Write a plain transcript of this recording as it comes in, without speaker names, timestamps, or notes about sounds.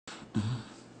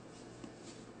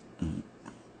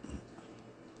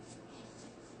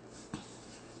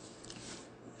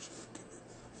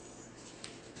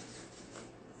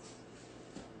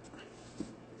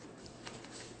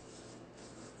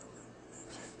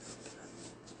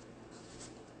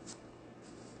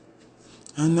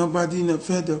And nobody not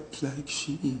fed up like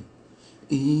she.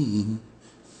 And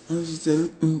she said,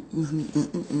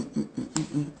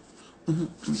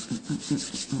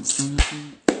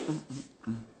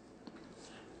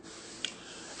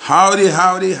 howdy,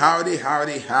 howdy, howdy,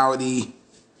 howdy, howdy.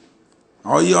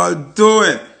 How y'all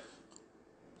doing?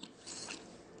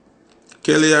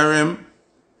 Kelly RM,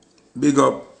 big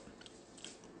up.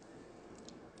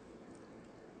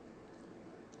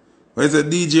 Where's the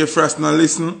DJ Frost now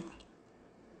listen?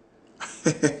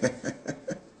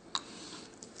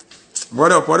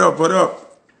 What up, what up, what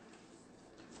up?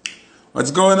 What's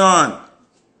going on?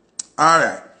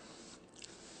 Alright.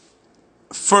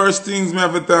 First things me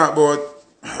have to talk about.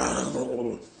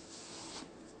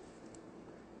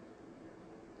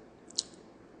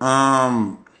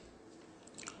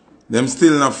 Them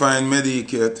still not find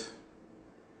medic yet.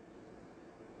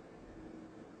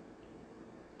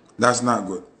 That's not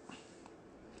good.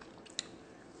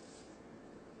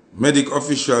 Medic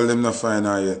official them not find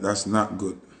her yet. That's not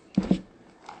good.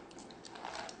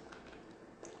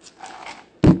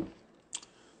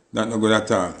 That's not good at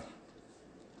all.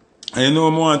 And you know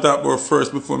what I want to talk about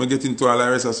first before I get into all the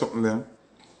rest of something then?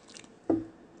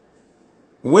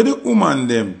 Where the woman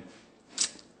them?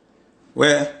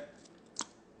 Where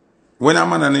when a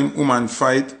man and him woman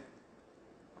fight,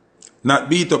 not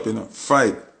beat up enough,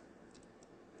 fight.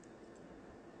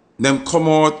 Them come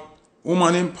out,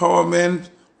 woman empowerment,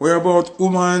 where about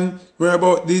woman, where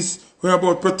about this, where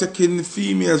about protecting the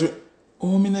females.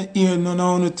 Oh, me not hear none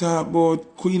of you talk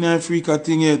about Queen Africa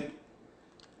thing yet.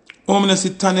 Oh, me not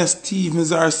see Tanya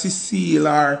Stevens or Cecile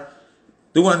or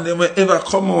the one that will ever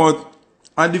come out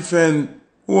and defend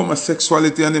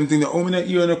homosexuality and them things. Oh, me not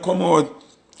hear no come out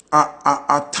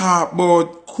a talk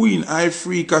about Queen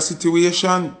Africa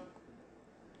situation.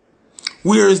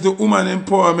 Where is the woman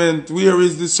empowerment? Where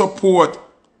is the support?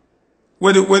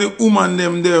 Where the woman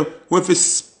them there with to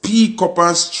speak up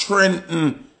and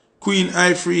strengthen Queen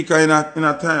Africa in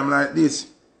a time like this?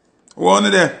 One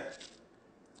of them.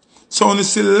 So on the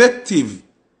selective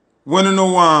when you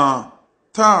know want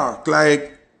talk,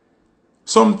 like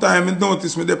sometimes I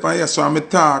notice me depend here so I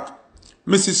talk.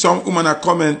 Me see some woman a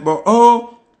comment,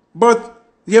 but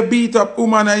you beat up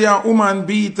woman and your woman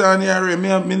beat and you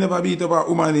me never beat up a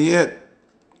woman yet.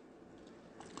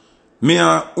 Me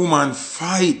and woman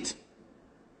fight.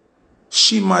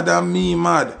 She mad and me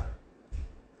mad.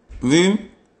 Then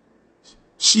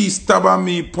she stab and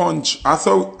me punch. I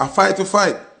saw a fight to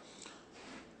fight.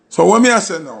 So what me I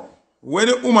say now? When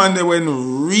the woman they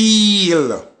when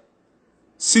real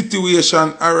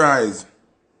situation arise,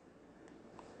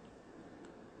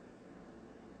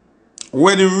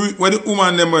 where the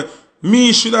woman them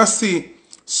me should have see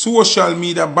social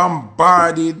media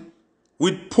bombarded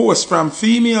with posts from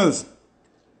females.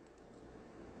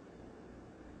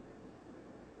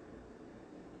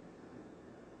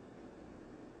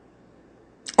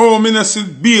 Oh, me not see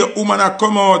be a woman that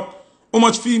come out. How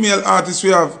much female artists we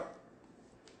have?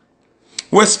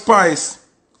 Where Spice,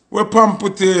 where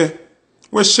Pampute,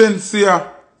 where Shensia.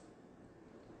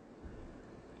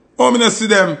 Oh, me not see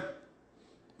them.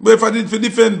 But if I did for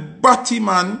defend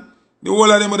Batman, the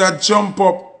whole of them would have jump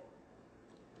up.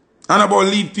 And about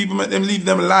leave people, make them live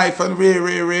them life and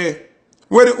rare.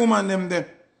 Where the woman them there?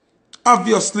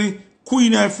 Obviously,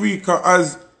 Queen Africa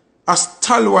as a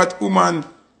stalwart woman,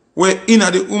 where in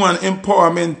the woman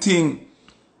empowerment thing,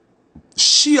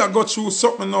 she a got through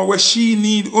something now where she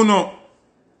need uno.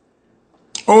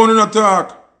 Oh, no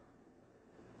talk.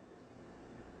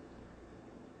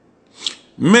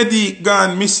 Medic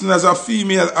gone missing as a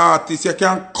female artist. You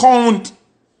can count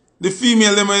the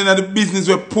female them in the business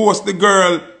where post the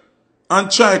girl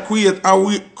and try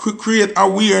create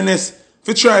awareness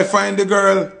to try find the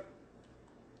girl.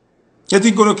 You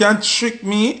think you can trick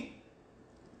me?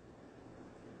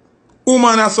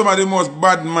 Woman are some of the most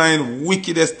bad mind,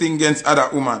 wickedest thing against other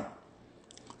women.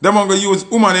 Them are going to use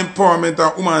woman empowerment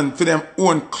or woman for them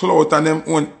own clout and them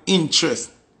own interest.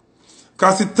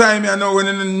 Because the time you know when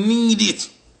you need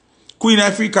it. Queen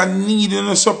Africa need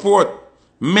no support.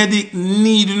 Medic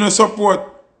need no support.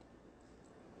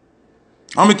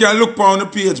 And we can look on the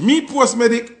page. Me post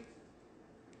medic.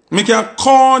 Me can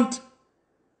count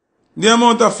the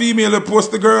amount of female who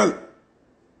post the girl.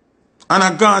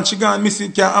 And she gone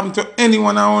missing. Can happen to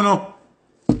anyone I don't know.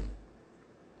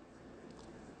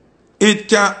 It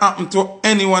can happen to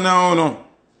anyone I don't know.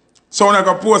 So when I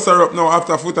can post her up now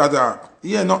after Foota talk.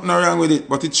 Yeah, nothing wrong with it.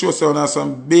 But it shows her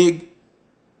some big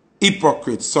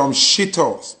hypocrites, some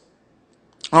shithouse.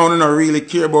 I don't really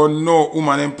care about no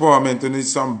woman empowerment. And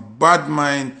it's some bad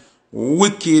mind,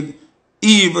 wicked,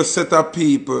 evil set of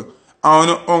people. I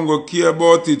don't care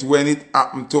about it when it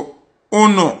happen to Oh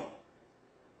no.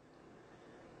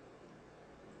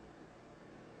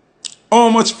 How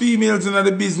much females in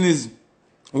the business?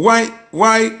 Why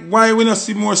we not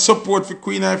see more support for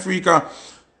Queen Africa?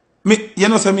 You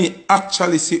know say me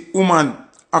actually see woman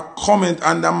a comment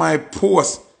under my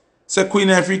post. Say Queen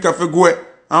Africa for go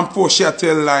and post she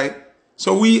tell lie.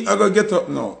 So we are gonna get up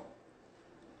now.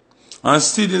 And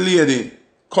see the lady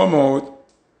come out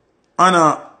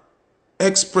and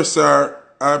express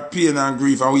her pain and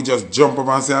grief and we just jump up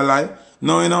and say a lie.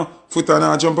 No, you know, Foota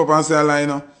now jump up and say a lie, you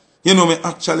know. You know, me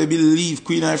actually believe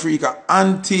Queen Africa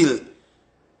until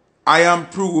I am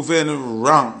proven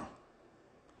wrong.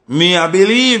 Me, I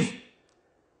believe.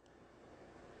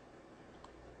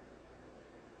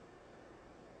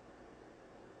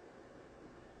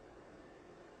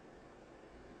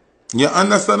 You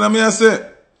understand what me I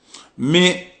say?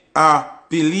 Me, I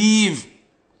believe.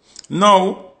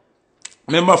 Now,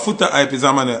 remember Foota hype is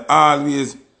a man that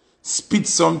always spit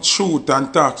some truth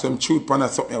and talk some truth on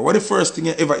something. What the first thing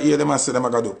you ever hear them say them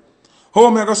gonna do? How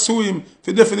am I gonna sue him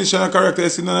for definition of character? You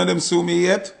see none of them sue me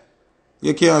yet?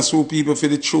 You can't sue people for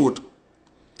the truth.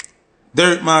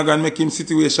 Derek Morgan make him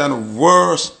situation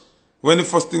worse. When the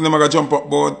first thing them gonna jump up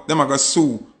board, them gonna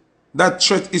sue. That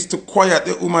threat is to quiet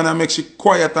the woman and make she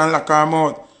quiet and lock her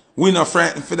mouth. We not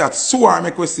frightened for that. Sue her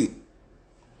make we see.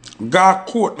 Go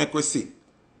court make we see.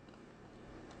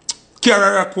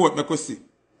 Carry her court make we see.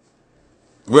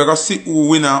 We're going to see who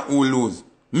win and who lose.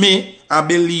 Me, I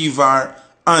believe her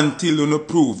until you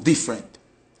prove different.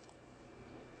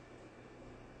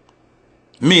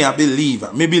 Me, I believe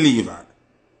her. Me believe her.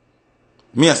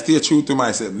 Me, I stay true to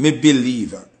myself. Me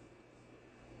believe her.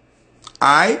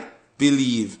 I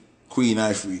believe Queen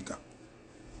Africa.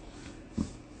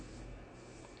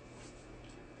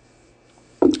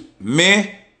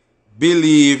 Me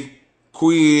believe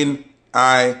Queen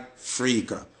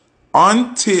Africa.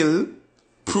 Until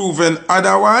proven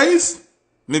otherwise,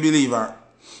 me believe her.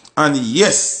 And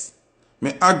yes,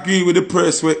 me agree with the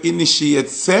press where initiate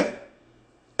say,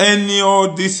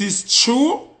 anyhow this is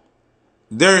true,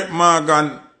 Derek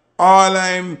Morgan, all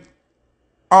I'm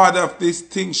order of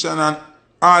distinction and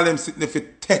all them sitting for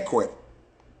take away.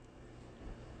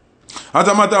 As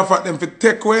a matter of fact, them for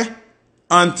take away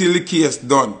until the case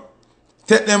done.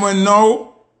 Take them when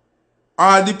now,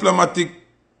 all diplomatic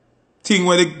thing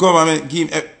where the government give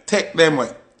him, take them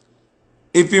away.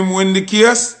 If him win the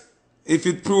case, if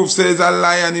it proves he's a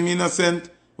liar and him innocent,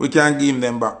 we can give him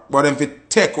them back. But them for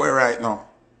take away right now.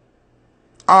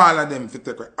 All of them for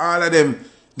take away. All of them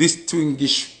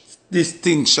distinction,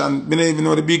 I don't even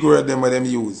know the big word them where them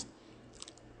use.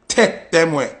 Take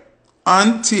them away.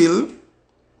 Until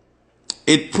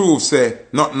it proves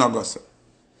nothing goes.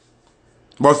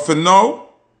 But for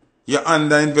now, you're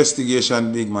under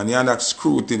investigation, big man. You're under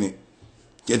scrutiny.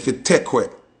 It for take away.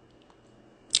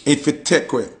 It for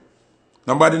take away.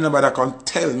 Nobody can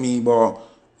tell me about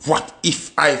what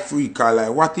if I freak her like.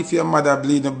 What if your mother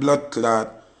bleed a blood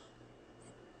clot?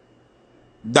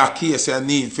 That case I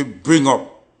need to bring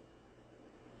up.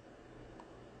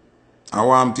 I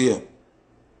want to hear.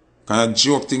 Kind of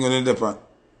joke thing on the depot.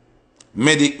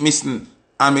 Medic missing.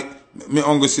 And me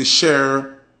uncle say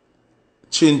share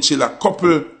chinchilla.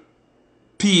 Couple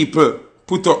people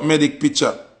put up medic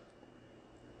picture.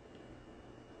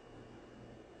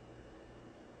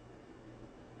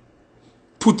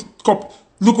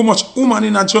 Look how much woman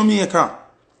in a Jamaica.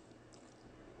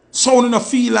 So you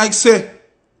feel like say,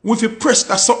 if you press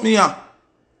that something here.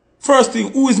 First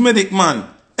thing, who is medic man?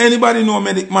 Anybody know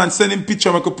medic man? Send him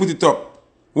picture, I could put it up.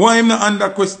 Why him not under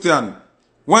question?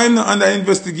 Why him not under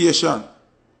investigation?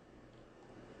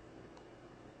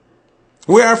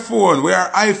 Where phone?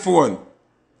 Where iPhone?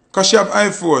 Because she have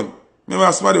iPhone.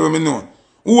 Remember somebody when me know.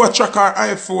 Who a track her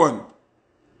iPhone?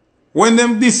 When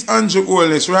them this Andrew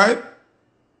Holness, right?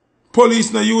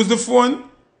 Police now use the phone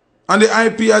and the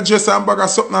IP address and bag of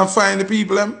something and find the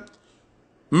people them.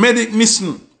 Medic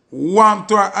missing. Want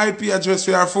to our IP address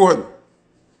for your phone.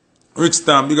 Rick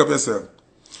Stam, big up yourself.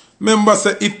 Remember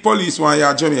say if police want you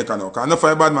at Jamaica now, because enough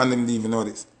of bad man them even know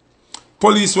this.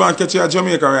 Police want to catch you at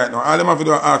Jamaica right now. All them have to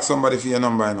do is ask somebody for your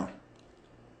number now.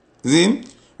 Zin?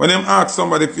 When them ask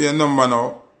somebody for your number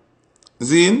now,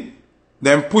 Zin,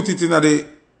 them put it in the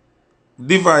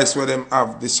device where them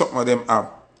have, the something where them have.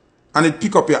 And it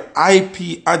pick up your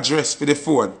IP address for the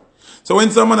phone. So when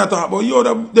someone talk about, yo,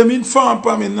 them inform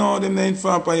for me, no, them not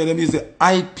inform for you, them use the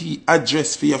IP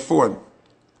address for your phone.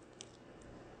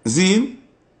 Zin?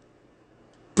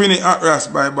 Print it at Ras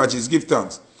by badges, give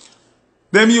thanks.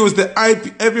 Them use the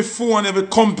IP, every phone, every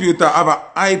computer have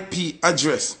an IP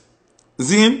address.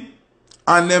 Zin?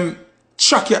 And them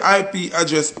track your IP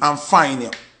address and find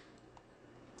you.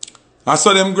 I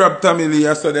saw them grab Tommy Lee.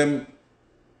 I saw them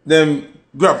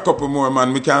grab couple more,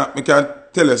 man. Me can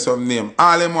tell you some name.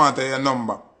 All them want your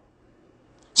number.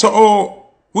 So, oh,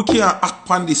 we can't act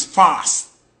on this fast.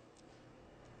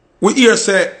 We hear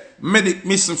say medic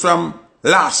missing from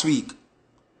last week.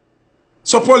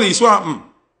 So police, what happen?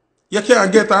 You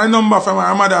can't get a number from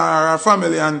her mother or her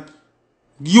family and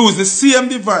use the same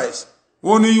device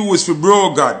one you use for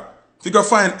bro God. You can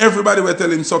find everybody will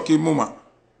tell him suck his mama.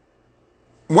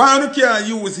 Why you can't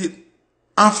use it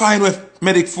and find with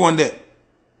medic phone there?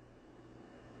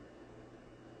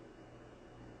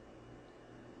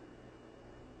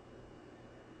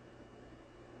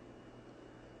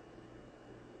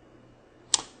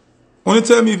 Want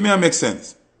to tell me if me make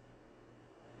sense?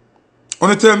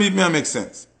 Want to tell me if me make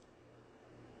sense?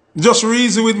 Just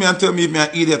reason with me and tell me if me an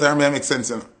idiot or me make sense.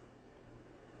 You know?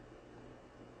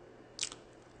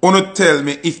 Want to tell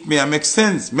me if me make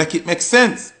sense? Make it make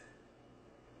sense.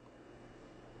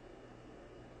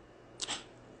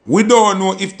 We don't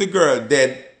know if the girl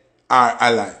dead or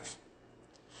alive.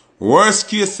 Worst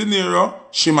case scenario,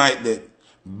 she might dead.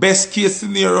 Best case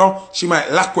scenario, she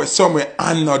might lock away somewhere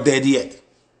and not dead yet.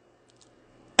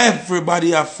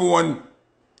 Everybody have phone.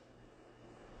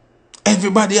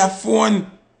 Everybody have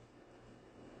phone.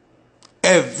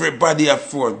 Everybody have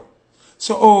phone.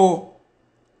 So, oh,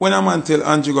 when a man tell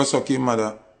Andrew go suck his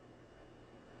mother,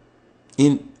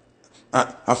 in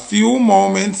a few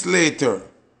moments later,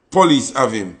 police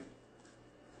have him.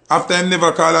 After him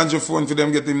never call Andrew phone for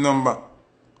them get him number.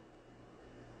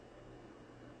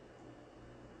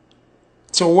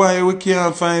 So why we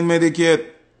can't find Medicaid?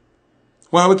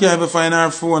 Why we can't even find our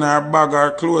phone, our bag,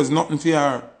 our clothes, nothing for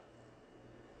her?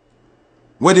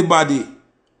 Where the body?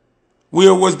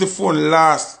 Where was the phone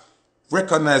last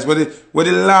recognized? Where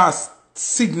the last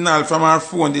signal from our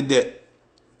phone did that?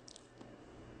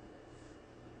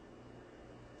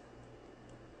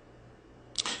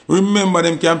 Remember,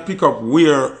 them can pick up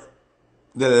where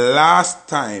the last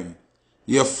time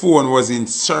your phone was in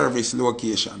service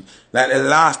location. Like the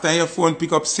last time your phone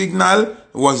pick up signal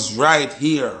was right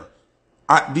here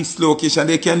at this location.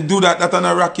 They can do that. That's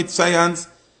not rocket science.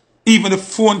 Even the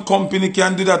phone company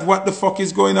can do that. What the fuck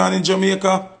is going on in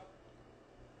Jamaica?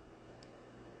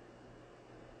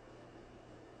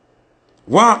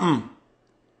 What?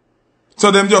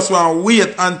 So them just want to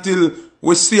wait until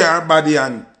we see our body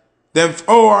and then,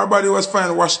 oh, our body was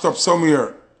fine washed up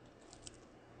somewhere.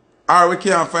 Or we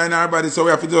can't find our body, so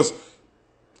we have to just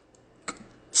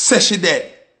say she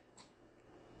dead.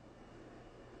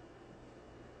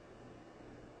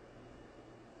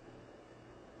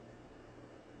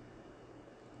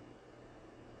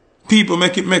 People,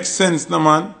 make it make sense, no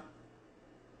man.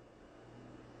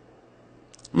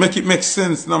 Make it make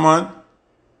sense, no man.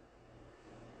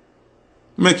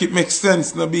 Make it make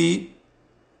sense, no be.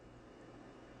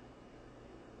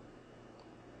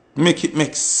 Make it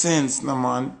make sense, no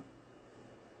man.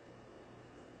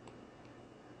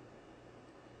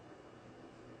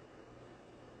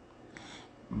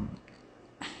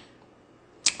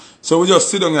 So we just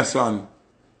sit down a song.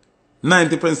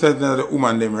 90% of the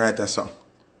woman them write a song.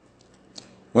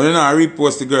 When you not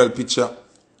repost the girl picture,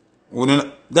 when you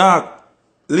not, dog,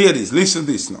 ladies, listen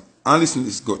to this now. And listen to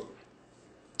this good.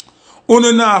 When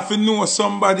you not have to know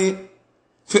somebody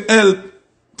to help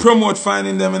promote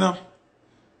finding them, you know.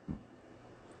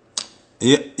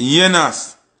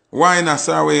 Yenas. Why not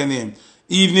say your name?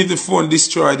 Even if the phone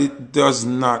destroyed, it does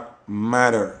not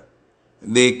matter.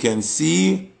 They can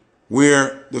see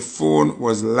where the phone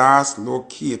was last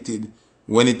located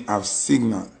when it have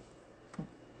signal.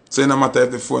 So no matter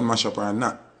if the phone mash up or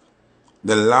not.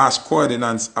 The last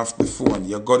coordinates of the phone,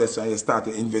 you go there and you start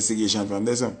the investigation from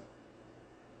this one.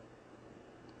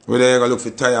 Whether you're going to look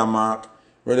for tire mark,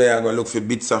 whether you're going to look for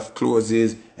bits of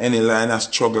clothes, any line of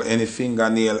struggle, any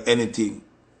fingernail, anything.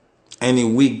 Any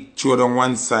wig thrown on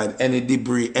one side, any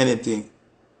debris, anything.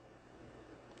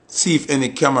 See if any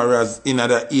cameras in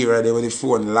other area there where the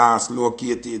phone last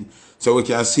located, so we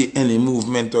can see any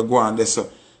movement or go on there. So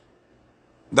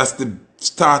that's the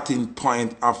starting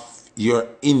point of your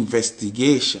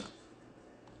investigation.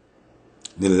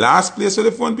 The last place where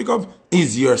the phone pick up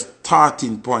is your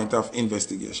starting point of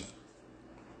investigation.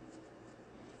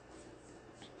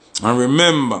 And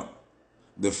remember,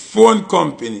 the phone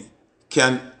company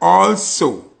can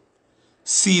also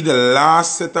see the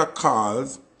last set of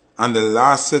calls and the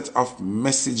last set of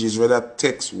messages, whether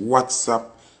text, WhatsApp,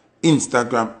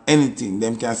 Instagram, anything.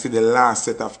 Them can see the last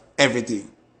set of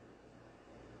everything.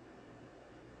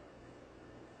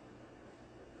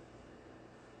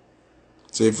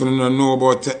 So if you don't know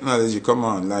about technology, come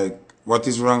on, like, what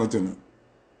is wrong with you?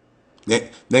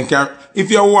 Then can,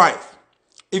 if your wife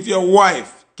If your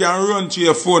wife can run to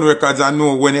your phone records and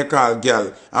know when you call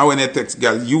girl and when you text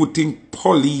girl, you think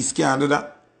police can do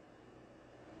that?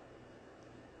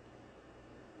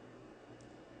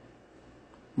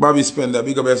 Bobby Spender,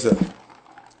 big up yourself.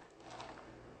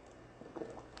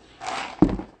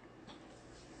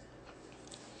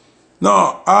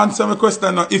 No, answer my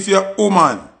question now. If your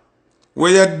woman,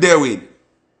 where you're there with,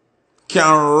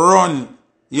 can run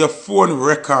your phone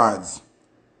records,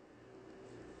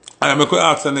 I'm going to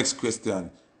ask the next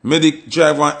question. Medic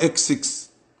drive one X6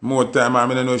 more time,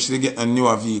 I don't know if she get a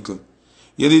newer vehicle.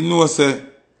 You didn't know, say,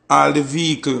 all the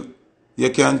vehicle you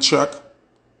can track.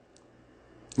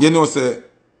 You know, say,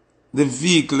 the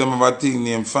vehicle, them have a thing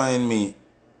named Find Me,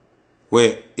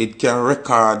 where it can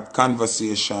record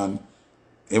conversation.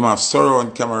 It have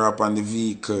surround camera up on the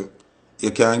vehicle.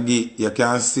 You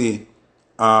can see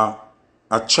a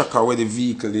tracker where the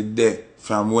vehicle is there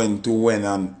from when to when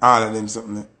and all of them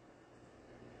something.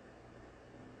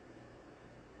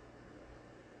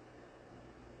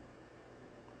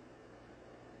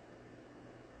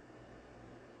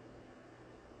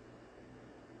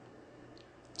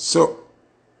 So,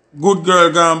 good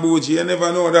girl gone bougie, you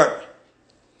never know that.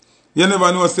 You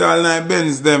never know, say all night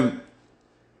Benz them.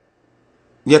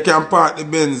 You can park the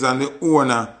Benz and the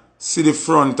owner see the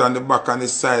front and the back and the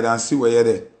side and see where you're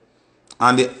there.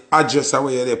 And the address of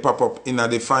where you're there pop up in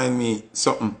the Find Me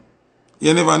something.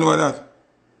 You never know that.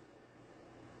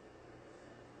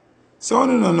 So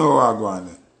you don't know what going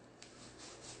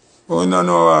on. You don't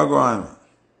know what going on.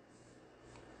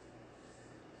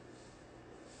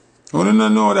 You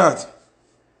don't know that.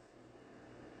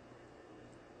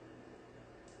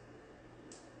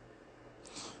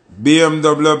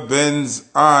 BMW, Benz,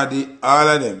 Audi, all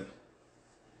of them.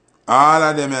 All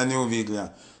of them are new vehicle. Yeah.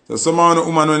 So some of the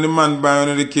woman when the man buy one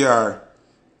of the car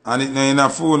and it in a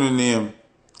phone name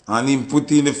and him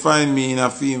put in the Find Me in a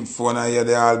film phone and hear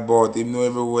they all bought him know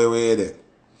everywhere where they.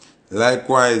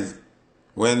 Likewise,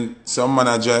 when some man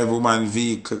a drive woman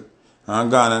vehicle and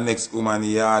gone the next woman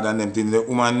yard and them thing, the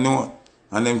woman know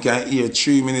and them can hear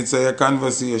 3 minutes of your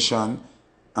conversation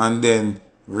and then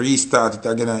restart it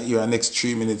again and hear the next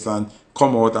 3 minutes and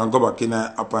come out and go back in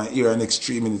and up and hear the next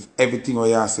 3 minutes. Everything what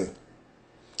you say.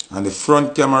 And the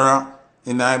front camera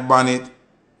in the bonnet,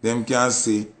 them can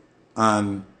see.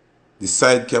 And the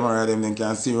side camera, them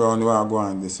can see around where I go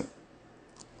on this.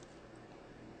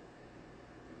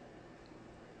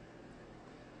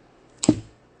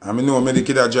 I mean, no, the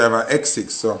kid that drive a X6,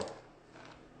 so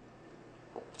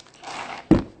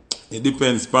it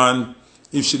depends on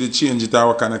if she did change it or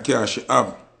what kind of car she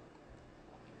have.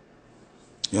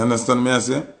 You understand me I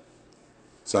say?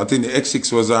 So I think the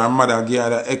X6 was her mother gave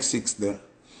her the X6 there.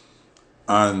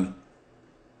 And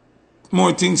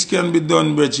more things can be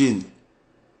done, Bridget.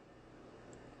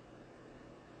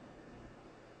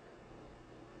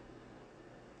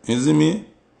 You see me?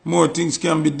 More things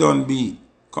can be done, B.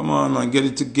 Come on, man, get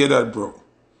it together, bro.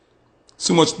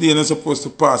 So much day not supposed to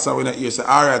pass and we not here say,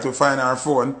 alright, we find our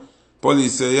phone.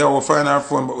 Police say, yeah, we'll find our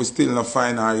phone, but we still not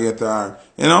find her yet. Or,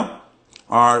 you know?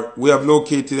 Or we have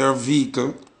located her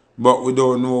vehicle, but we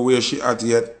don't know where she at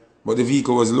yet. But the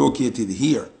vehicle was located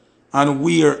here. And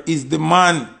where is the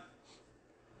man?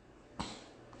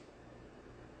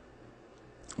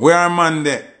 Where are man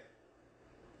there?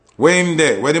 Where him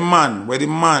there? Where the man? Where the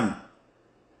man?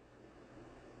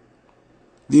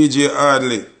 DJ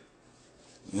Hardley.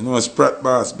 You know, Sprat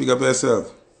Boss, big up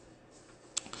yourself.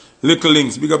 Little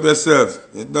Links, big up yourself.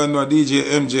 You don't know DJ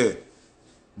MJ.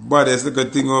 But that's the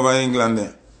good thing over England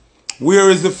there. Where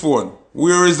is the phone?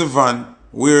 Where is the van?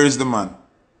 Where is the man?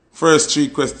 First 3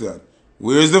 questions.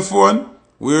 Where is the phone?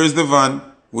 Where is the van?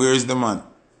 Where is the man?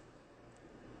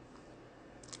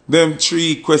 Them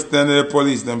 3 questions the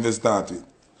police them will start with.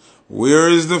 Where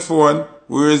is the phone?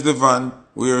 Where is the van?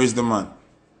 Where is the man?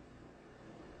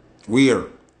 Where?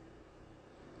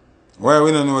 Why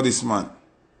we don't know this man?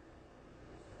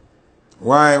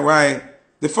 Why?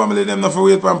 The family them not for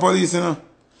wait for police, you know?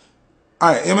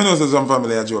 Alright, you know some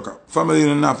family a joker. Family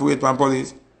don't have to wait for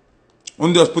police.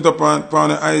 One just put up on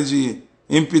the IG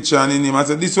in picture and in him and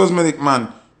said, this was medic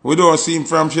man. We don't see him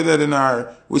from Shedden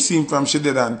or we see him from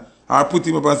Shedden. Or put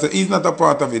him up and say, he's not a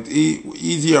part of it.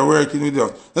 He's here working with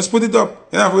us. Let's put it up.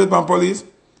 You don't have to wait for police.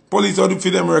 Police are do for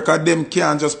them record. Them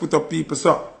can't just put up people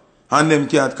so. And them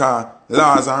can't call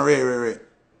laws and ray.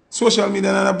 Social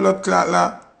media and a blood clot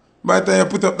law. By the time you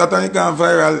put up that and it gone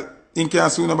viral, you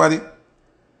can't sue nobody.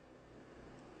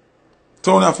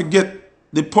 So we have to get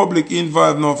the public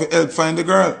involved now to help find the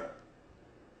girl.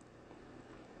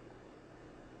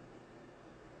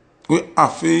 We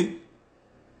have to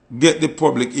get the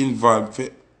public involved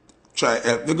to try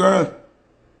help the girl.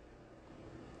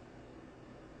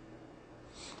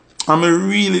 I'm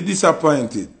really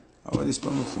disappointed. How about this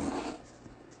for my phone?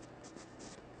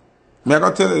 I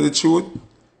gotta tell you the truth.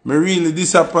 I'm really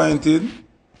disappointed.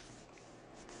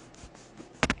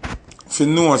 If you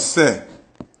know, say,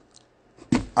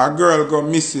 a girl got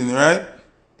missing, right?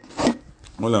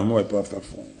 Hold on, I'm wipe off the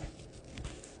phone.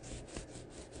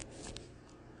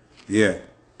 Yeah.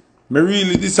 I'm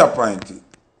really disappointed.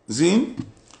 See?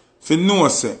 If you know,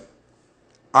 say,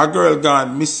 a girl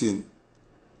gone missing,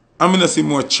 I'm gonna see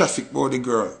more traffic about the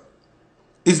girl.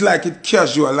 It's like it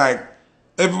casual, like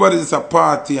everybody's just a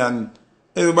party and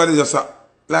everybody just a,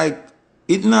 like,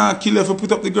 it nah kill you if you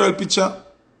put up the girl picture.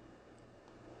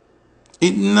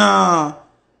 It nah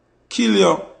kill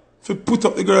you if you put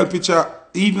up the girl picture,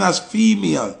 even as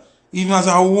female, even as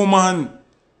a woman.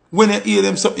 When you hear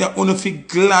them something, you're gonna feel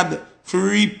glad for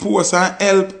repost and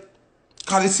help.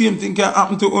 Cause the same thing can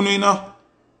happen to you, you know.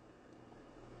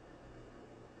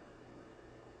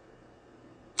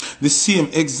 The same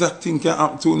exact thing can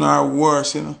happen to you or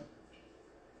worse, you know.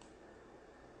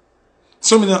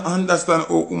 Some of them understand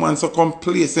how women so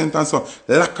complacent and so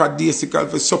lackadaisical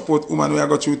for support women who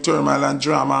go through turmoil and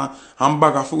drama and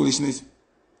bag of foolishness.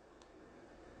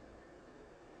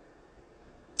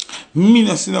 Me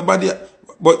not see nobody,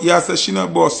 but you say she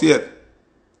not boss yet.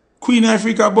 Queen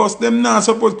Africa boss, them not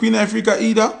support Queen Africa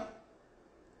either.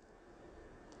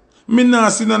 Me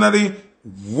not see none of the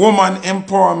woman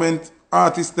empowerment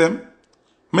artists them.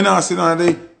 Me not see none of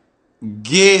the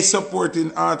gay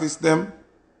supporting artists them.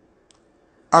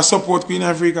 I support Queen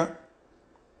Africa.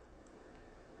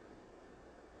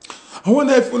 I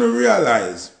wonder if you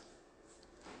realize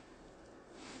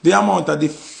the amount of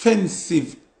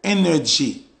defensive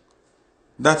energy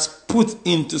that's put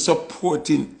into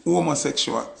supporting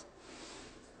homosexuals.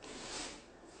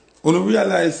 You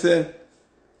realize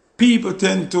people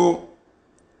tend to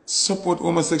support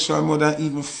homosexuals more than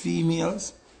even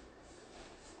females.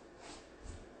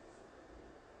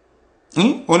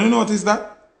 You notice that?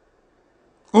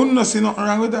 You don't see nothing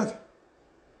wrong with that.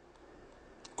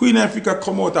 Queen Africa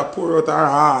come out and pour out her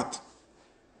heart.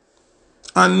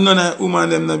 And none of the women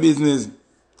them no business.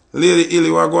 Lady Illy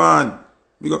wa go on.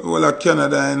 Big up the whole of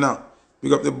Canada, you know.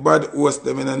 Big up the bad host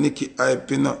them, you know. Nikki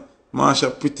Hype, you know.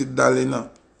 Marsha Pretty Doll, you know.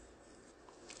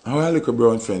 How I look a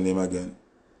brown friend name again?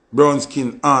 Brown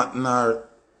skin aunt Nar,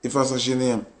 if I say she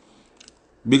name.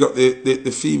 Big up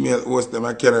the female host them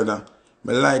in Canada.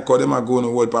 I like how them are going to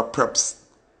world for props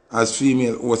as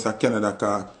female hosts of Canada,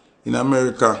 because in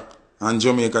America and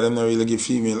Jamaica, them don't really give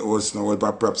female hosts no world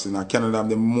for props. In Canada, have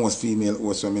the most female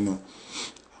hosts, I know.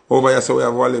 Over here, so we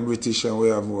have all the British and we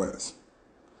have Wales.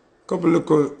 Couple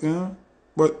local, you know,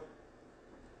 but,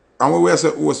 and when we say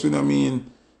host, we don't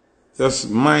mean just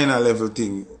minor level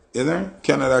thing. You know,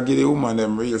 Canada give the woman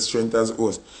them real strength as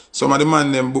host. Some of the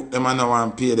man them book them and now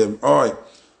want to pay them. Alright,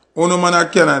 no man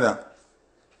at Canada,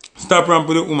 stop ramp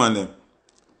with the woman them.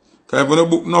 Because if you don't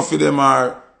book enough of them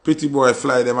or pretty boy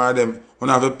fly them or them, you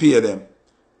have to pay them.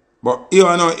 But here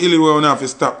I know illy way you have to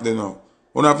stop them now.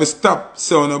 You have to stop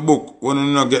selling a book when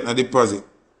you not get a deposit.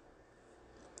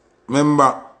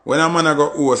 Remember, when a man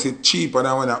got host, it's cheaper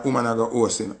than when a woman got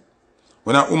host. You know?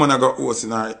 When a woman got host,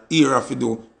 her ear have to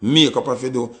do, makeup have to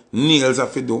do, nails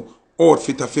have to do,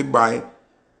 outfit have to buy,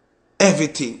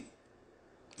 everything.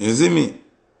 You see me?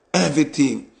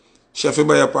 Everything. She have to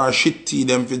buy up her shit tea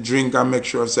them for drink and make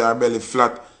sure say her belly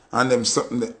flat and them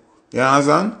something there. You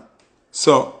understand?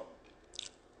 So,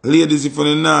 ladies, if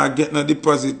you not get no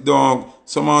deposit, dog,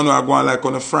 someone are going like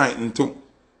on a frightened too.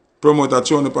 Promoter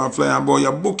throwing up and flying, boy,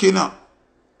 you're booking up.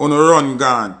 On a run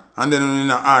gone, and then in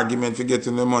an argument for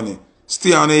getting the money.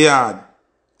 Stay on the yard,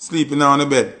 sleeping on the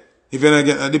bed. If you don't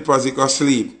get a deposit, go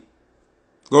sleep.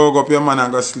 Go up your man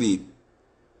and go sleep.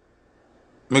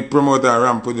 Make promoter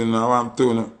ramp with you, I want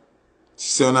to know. She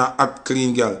say, you're a hot,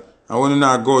 clean girl. And when you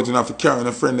not go out, you have to carry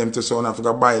a friend them to so you have to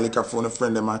go buy liquor for a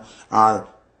friend them or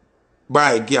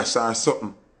buy gas or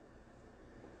something.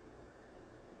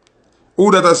 Who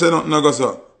that I say nothing no go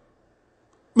so?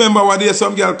 Remember one day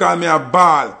some girl call me a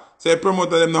ball. Say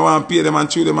promoter them no want pay them and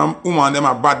chew them and woman them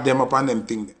and bad them up and them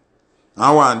thing.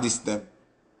 I want this them.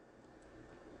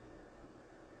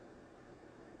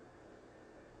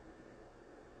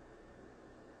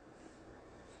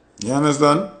 You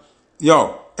understand?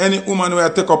 Yo, any woman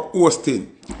who take up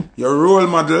hosting, your role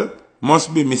model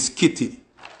must be Miss Kitty.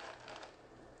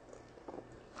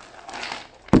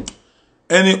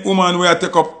 Any woman who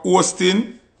take up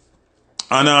hosting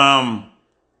and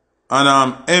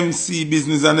MC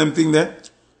business and them thing there,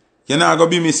 you're not going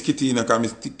to be Miss Kitty, you know, because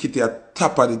Miss Kitty at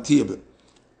top of the table.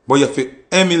 But you have to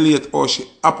emulate how she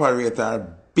operates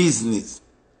her business.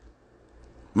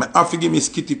 I have to give Miss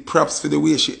Kitty props for the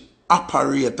way she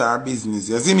operate our business.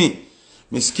 You see me?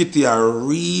 Miss Kitty a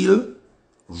real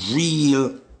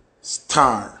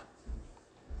star.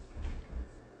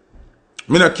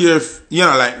 Me not care if you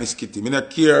don't like Miss Kitty. Me not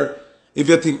care if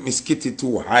you think Miss Kitty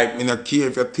too hype. Me not care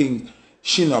if you think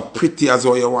she not pretty as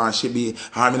how you want she be.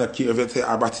 Or me not care if you think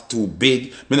her body too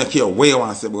big. Me not care what you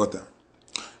want to say about her.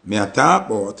 Me a talk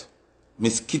about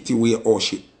Miss Kitty way how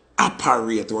she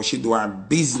operate, how she do her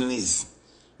business.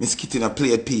 Miss Kitty not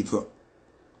play with people.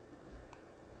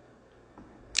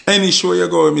 Any show you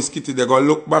go with Miss Kitty, they go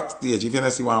look backstage. If you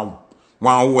don't see one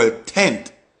whole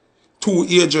tent, 2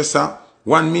 hairdresser,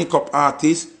 1 makeup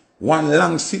artist, 1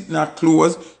 long sitting her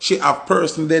clothes. She have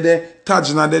person there,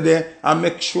 Tajna there, and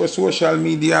make sure social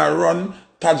media run.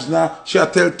 Tajna, she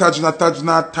tell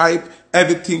Tajna type,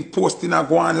 everything posting and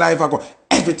go on live, I go,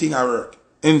 everything I work.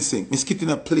 Instinct. Miss Kitty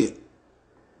not play.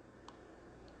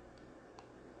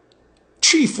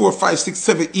 3, 4, 5, 6,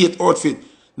 7, 8 outfit.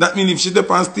 That means if she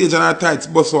up on stage and her tights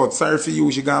bust out, sorry for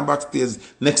you, she gone backstage,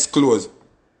 next close.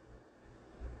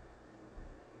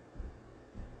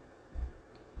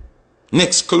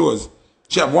 Next close.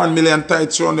 She have 1 million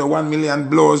tights around there, 1 million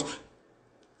blows,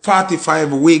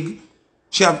 45 wig.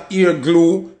 She have ear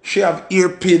glue, she have ear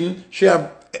pin, she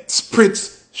have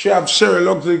spritz, she have Sherry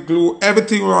luxury glue,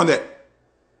 everything around there.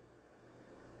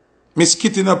 Miss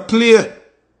Kitty not play.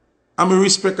 I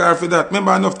respect her for that.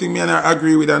 Remember, enough thing me and I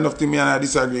agree with, enough thing me and I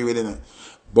disagree with.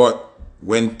 But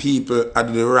when people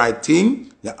do the right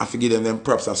thing, you have to give them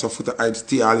props. So Foota I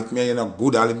stay, all if me you know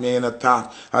good, all if me you know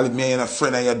talk, all if me you know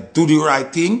friend and you do the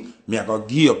right thing, me I go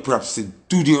give you props to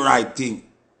do the right thing.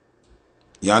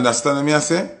 You understand what me I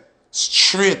say?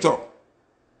 Straight up.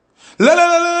 La la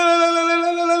la la la la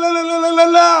la la la la la la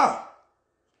la.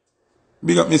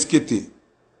 Big up Miss Kitty.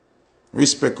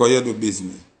 Respect how you do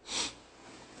business.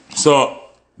 So,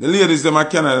 the ladies them in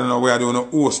Canada know where they want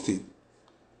to host it.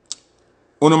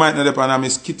 You might not depend on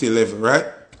Miss Kitty level, right?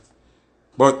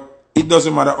 But it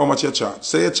doesn't matter how much you charge.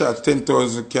 Say you charge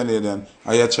 10,000 Canadian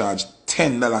or you charge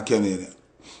 $10 Canadian.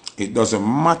 It doesn't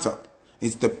matter.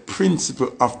 It's the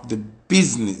principle of the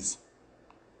business.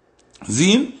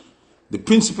 Zine, the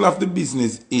principle of the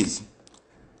business is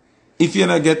if you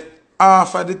not get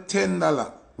half of the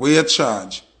 $10 where you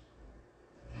charge,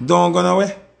 don't go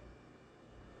nowhere.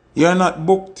 You're not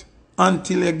booked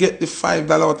until you get the $5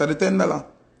 out of the $10.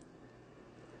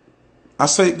 I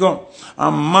saw it go. A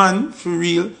man, for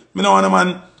real, me don't want a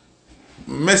man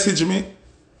message me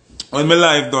when my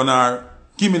live done or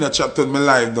give me the chat when my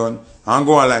live done and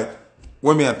go on like,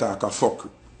 when me attack a fuck.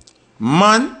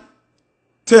 Man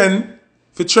tend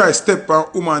to try step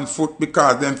on woman foot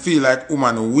because them feel like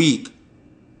woman weak.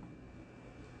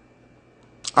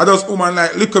 I just woman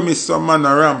like, look at me some man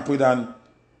a ramp with an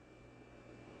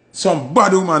some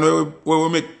bad woman where we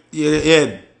make your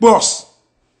head bust.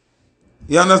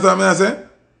 You understand what I say?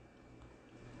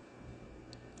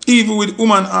 Even with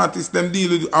woman artists, them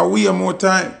deal with a way more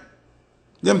time.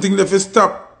 Them think they fi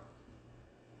stop.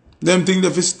 Them think they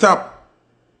fi stop.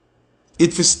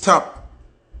 It fi stop.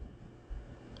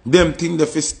 Them think they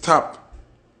fi stop.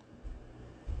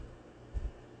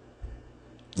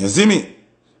 You see me?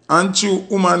 And true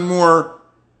woman more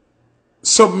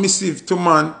submissive to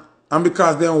man. And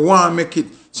because they want to make it,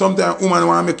 sometimes women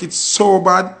want to make it so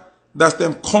bad that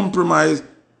them compromise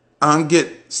and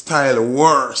get style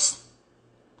worse.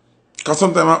 Because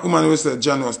sometimes a woman will say,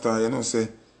 John was style, you know, say,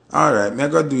 alright, me I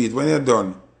gotta do it when you're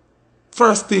done.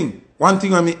 First thing, one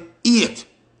thing I me eat.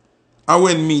 And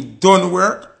when me done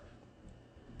work,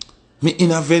 me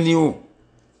in a venue.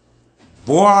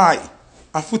 Boy, I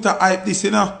Foota hype this,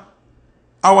 you know.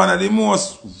 I one of the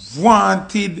most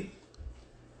wanted.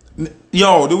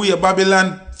 Yo, the way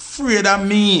Babylon afraid of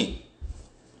me.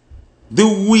 The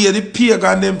way the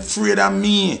pagan them afraid of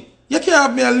me. You can't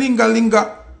have me a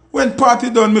linger. When party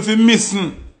done, me fi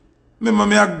missing. Remember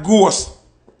me a ghost.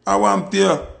 I want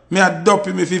there. Me a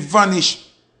dopey, me fi vanish.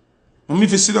 Me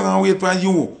fi sit down and wait for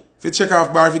you. Fi check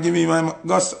off bar, fi give me my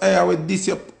ghost. Hey, I with this,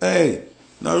 hey.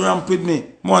 No ramp with me.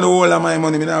 More the whole of my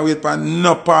money. Me not wait for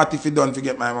no party fi done fi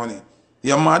get my money.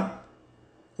 You mad?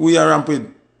 Who you ramp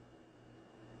with?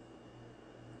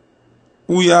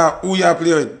 Who you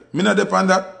play with? Me not depend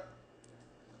that.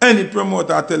 Any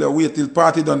promoter I tell you wait till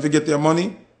party done to get your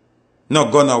money, no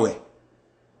gone away.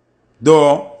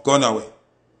 Don't gone away.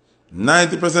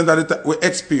 90% of the time we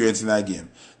experience in that game.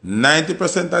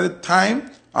 90% of the time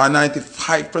or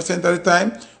 95% of the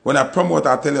time when a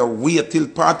promoter tell you wait till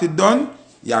party done,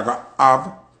 you gonna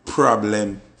have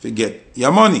problem to get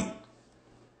your money.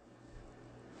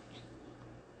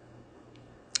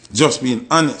 Just being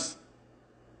honest.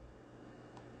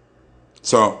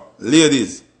 So,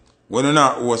 ladies, when you're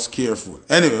not was careful.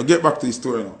 Anyway, we'll get back to the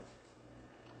story now.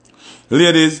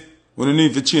 Ladies, when you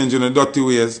need to change in the dirty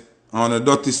ways, on a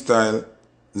dirty style,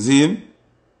 zine,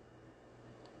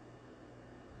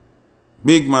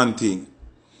 big man thing.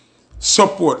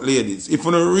 Support ladies. If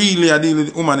you don't really deal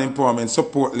with woman empowerment,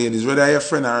 support ladies, whether you're your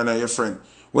friend or not your friend.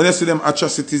 When you see them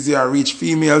atrocities here reach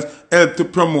females, help to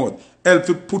promote, help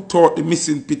to put out the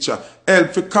missing picture,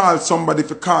 help to call somebody,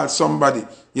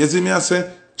 You see me I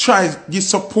say? Try give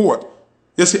support.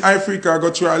 You see Africa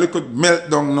got through a little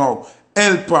meltdown now.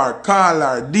 Help her, call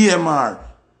her, DM her.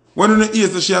 When you hear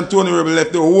that she and Tony Rebel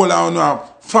left, the whole hour now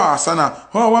fast and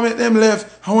what make them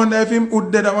left? I wonder if him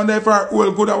would dead, I wonder if her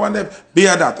all good, I wonder if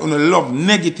bear that. On love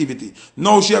negativity.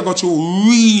 Now she got through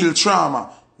real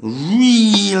trauma.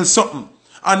 Real something.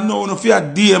 And now if you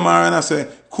DM her and I say,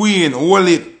 Queen, hold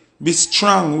it, be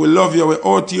strong, we love you, we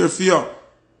out here for you.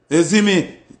 You see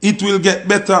me? It will get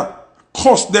better.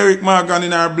 Cuss Derek Morgan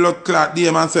in our blood clot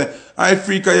DM and say,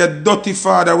 Africa, your dirty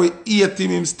father, we hate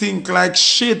him stink like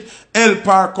shit. Help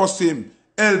her cuss him.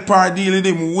 Help her deal with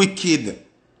him wicked.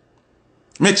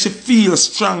 Make she feel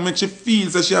strong. Make she feel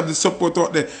that she have the support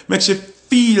out there. Make she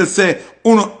feel say,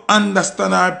 you don't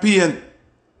understand her pain.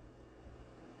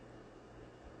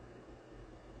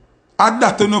 And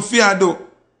that you no fear though.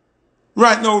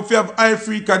 Right now, if you have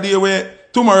Africa Day where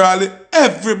tomorrow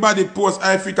everybody post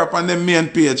Africa on the main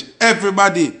page.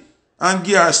 Everybody. And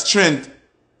give her strength.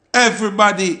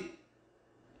 Everybody.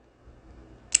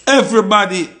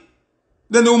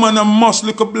 Then the woman must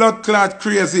look a blood clot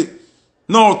crazy.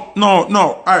 No.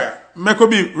 Alright. Make her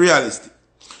be realistic.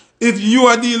 If you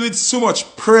are dealing with so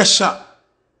much pressure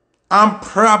and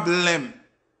problem,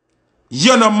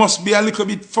 you know must be a little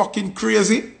bit fucking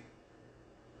crazy.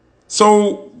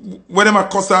 So when them a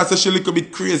cuss her say she a little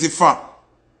bit crazy for,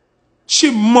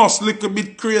 she must look a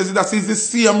bit crazy. That is the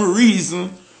same reason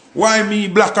why me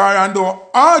black her and don't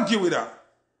argue with her.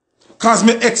 Cause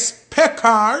me expect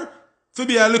her to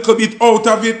be a little bit out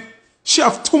of it. She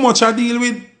have too much to deal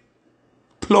with.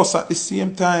 Plus at the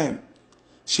same time,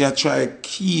 she a try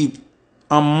keep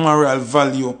a moral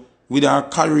value with her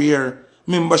career.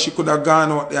 Remember she could have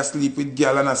gone out there sleep with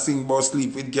girl and I sing about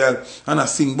sleep with girl and I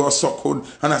sing about suck hood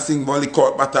and I sing about lick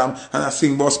out bottom and I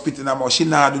sing about spit in her mouth. She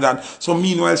not do that. So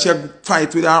meanwhile she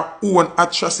fight with her own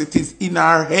atrocities in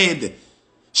her head.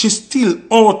 She still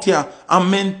out here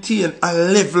and maintain a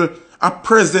level, a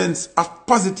presence, a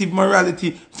positive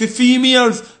morality for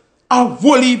females. A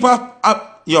whole heap of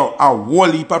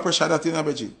pressure that in a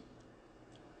bedroom.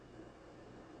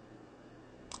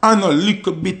 And a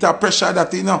little bit of pressure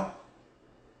that in a.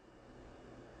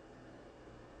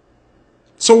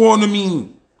 So what do you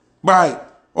mean by,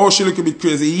 oh, she look a bit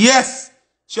crazy? Yes,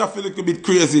 she have to look a bit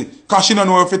crazy because she don't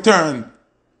know if to turn.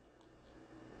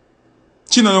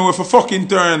 She don't know if to fucking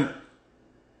turn.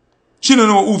 She don't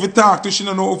know who to talk to. She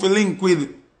don't know who to link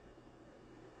with.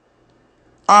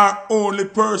 Our only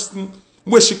person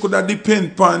where she could have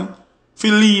depend upon for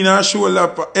lean her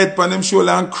shoulder, head on them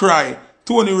shoulder and cry.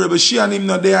 Tony Rebel, she and him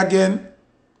not there again.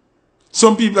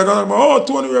 Some people are going, oh,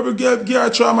 Tony Rebel give her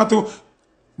trauma too.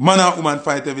 Man and woman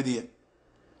fight every day.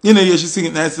 You know, she sing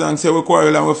it nice song, say we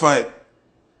quarrel and we fight.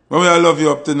 But we all love you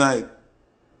up tonight.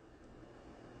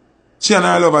 She and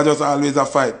her lover just always a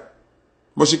fight.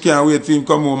 But she can't wait for him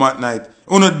come home at night.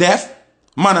 You know deaf?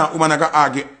 Man and woman are going to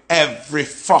argue every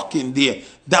fucking day.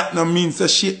 That no means that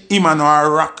him and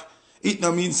her rock. It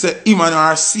no means that him and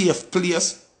her safe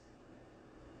place.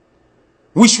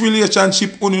 Which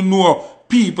relationship you know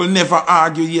people never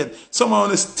argue yet. Some of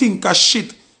them stink of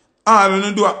shit. All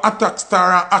you do a attack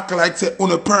star and act like say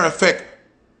you perfect.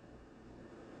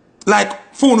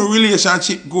 Like phone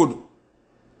relationship good.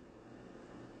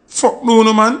 Fuck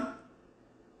no man.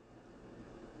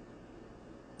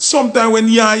 Sometimes when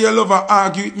you and your lover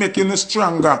argue, it make you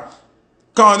stronger.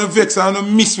 Because you vex and you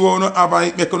miss what you have and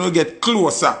it make you get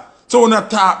closer. So you not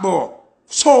talk about.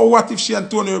 So what if she and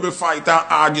Tony Rebel fight and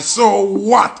argue? So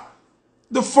what?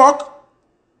 The fuck?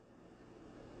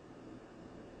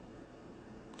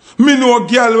 Me know a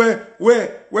girl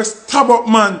where stab up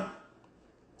man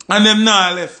and them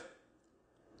not left.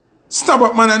 Stab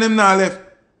up man and them not left.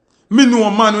 Me know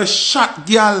a man where shot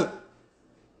girl,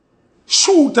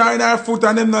 shoot her in her foot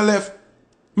and them not left.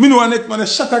 Me know a next man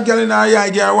shot a girl in her eye,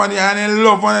 girl one year and they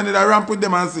love one another, ramp with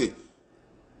them and say.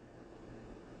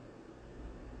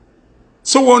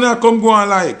 So when I come go on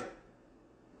like,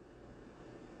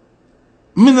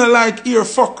 me no like here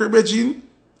fucker, Regine.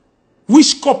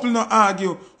 Which couple no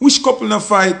argue? Which couple no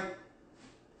fight?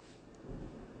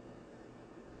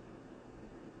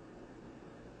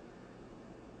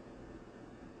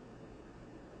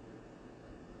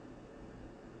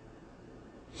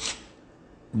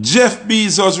 Jeff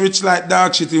Bezos rich like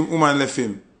dog shit, him woman left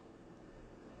him.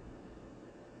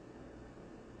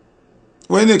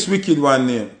 When next wicked one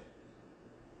name?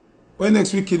 When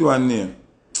next wicked one name?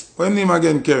 When name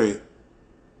again, Kerry?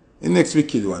 The next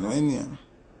wicked one, when name?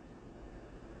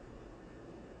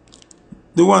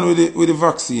 The one with the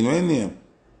vaccine, when name?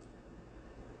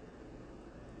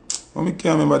 Oh, I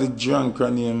can't remember the drunker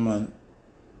name, man.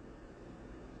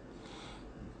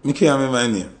 I can't remember my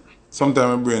name.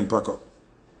 Sometimes my brain pack up.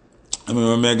 I mean,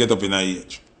 when I get up in a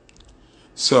age.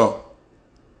 So,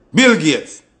 Bill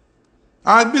Gates.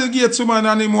 All Bill Gates woman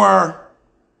anymore.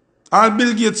 All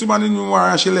Bill Gates woman anymore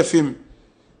and she left him.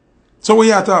 So what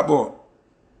you talk about?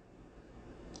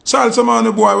 So some of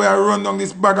the boy where I run down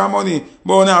this bag of money,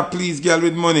 but now please girl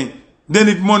with money. Then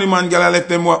if money man girl I left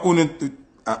them what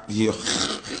yeah.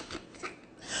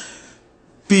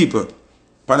 People,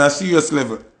 on a serious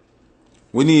level,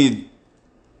 we need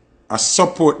a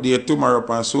support day tomorrow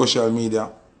on social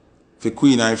media for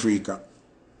Queen Africa.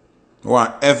 We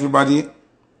want everybody,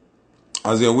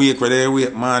 as they wake, whether they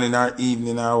wake morning or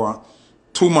evening or what,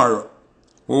 tomorrow,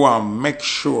 we want to make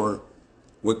sure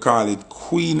we call it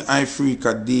Queen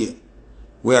Africa Day.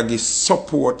 We are give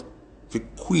support for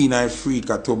Queen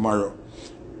Africa tomorrow.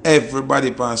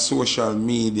 Everybody on social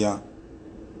media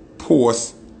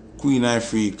post Queen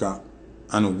Africa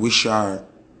and wish her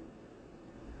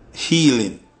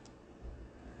healing.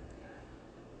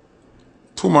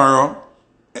 Tomorrow,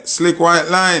 Slick White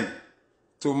Line.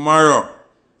 Tomorrow,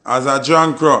 as a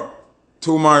drunkro.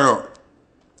 Tomorrow,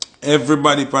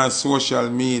 everybody on social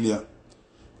media.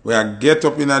 We are get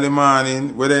up in the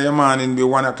morning, whether your morning be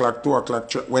 1 o'clock, 2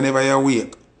 o'clock, whenever you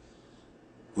wake.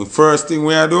 The first thing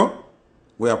we do,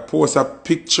 we are post a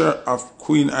picture of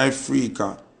Queen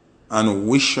Africa and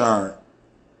wish her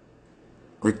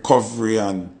recovery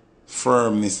and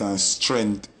firmness and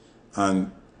strength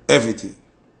and everything.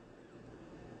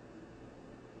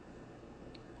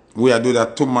 We are do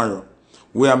that tomorrow.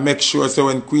 We are make sure so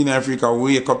when Queen Africa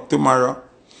wake up tomorrow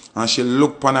and she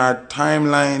look on her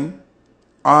timeline,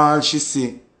 all she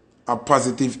see are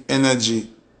positive energy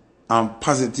and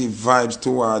positive vibes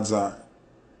towards her.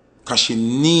 Because she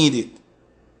need it.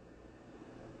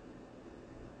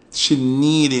 She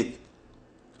need it.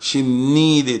 She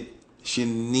need it. She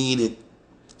need it.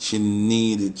 She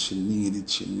need it. She need it.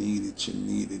 She need it. She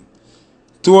need it.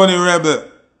 Tony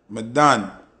Rebel, me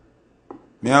done.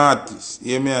 Me artist,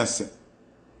 hear me I say.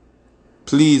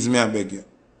 Please, me I beg you.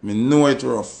 Me know it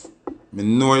rough. Me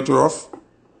know it rough.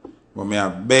 But me I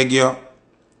beg you,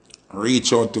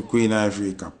 reach out to Queen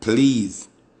Africa. Please.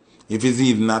 If it's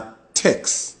even a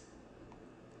text.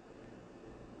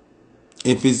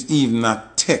 If it's even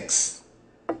a text.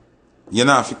 You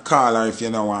don't have to call her if you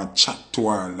don't want to chat to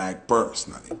her like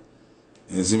personally.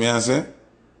 You see me I say?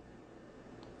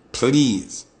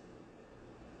 Please.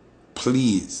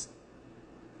 Please.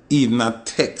 Even a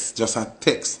text, just a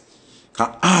text.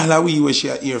 Because all of we wish she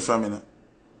hear from you.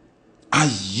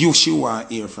 And you she want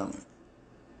to hear from you.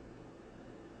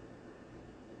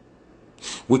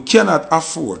 We cannot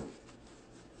afford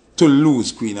to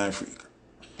lose Queen Africa.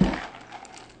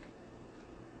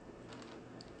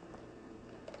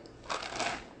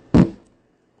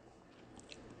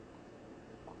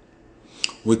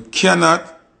 We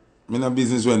cannot, me no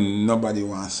business when nobody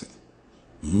wants to say.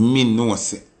 Me no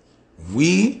say.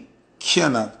 We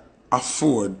cannot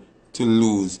afford to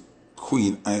lose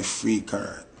Queen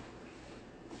Africa.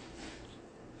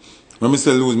 When we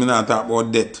say lose, we not talk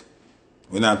about death.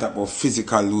 We not talk about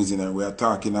physical losing her. We are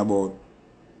talking about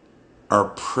her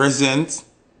presence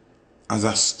as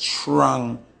a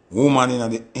strong woman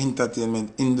in the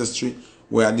entertainment industry.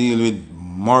 We are dealing with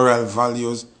moral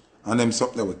values and them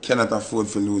something that we cannot afford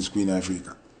to lose Queen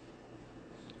Africa.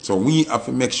 So we have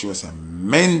to make sure it's a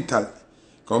mental.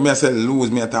 Because when I say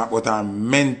lose, I talk about our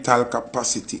mental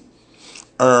capacity.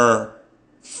 Our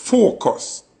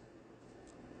focus.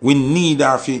 We need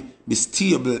her to be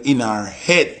stable in our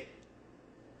head.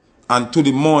 And to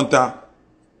the amount of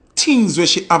things where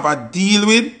she have to deal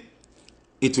with,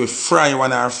 it will fry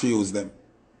when I refuse them.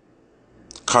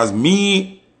 Because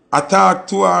me, I talk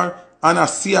to her and I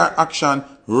see her action,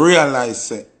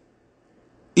 realize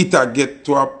it'll get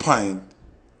to a point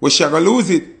where she going to lose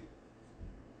it.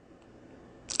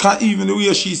 Because even the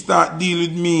way she start deal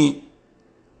with me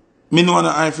know in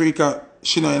Africa,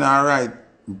 she know in her right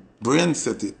brain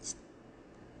set it.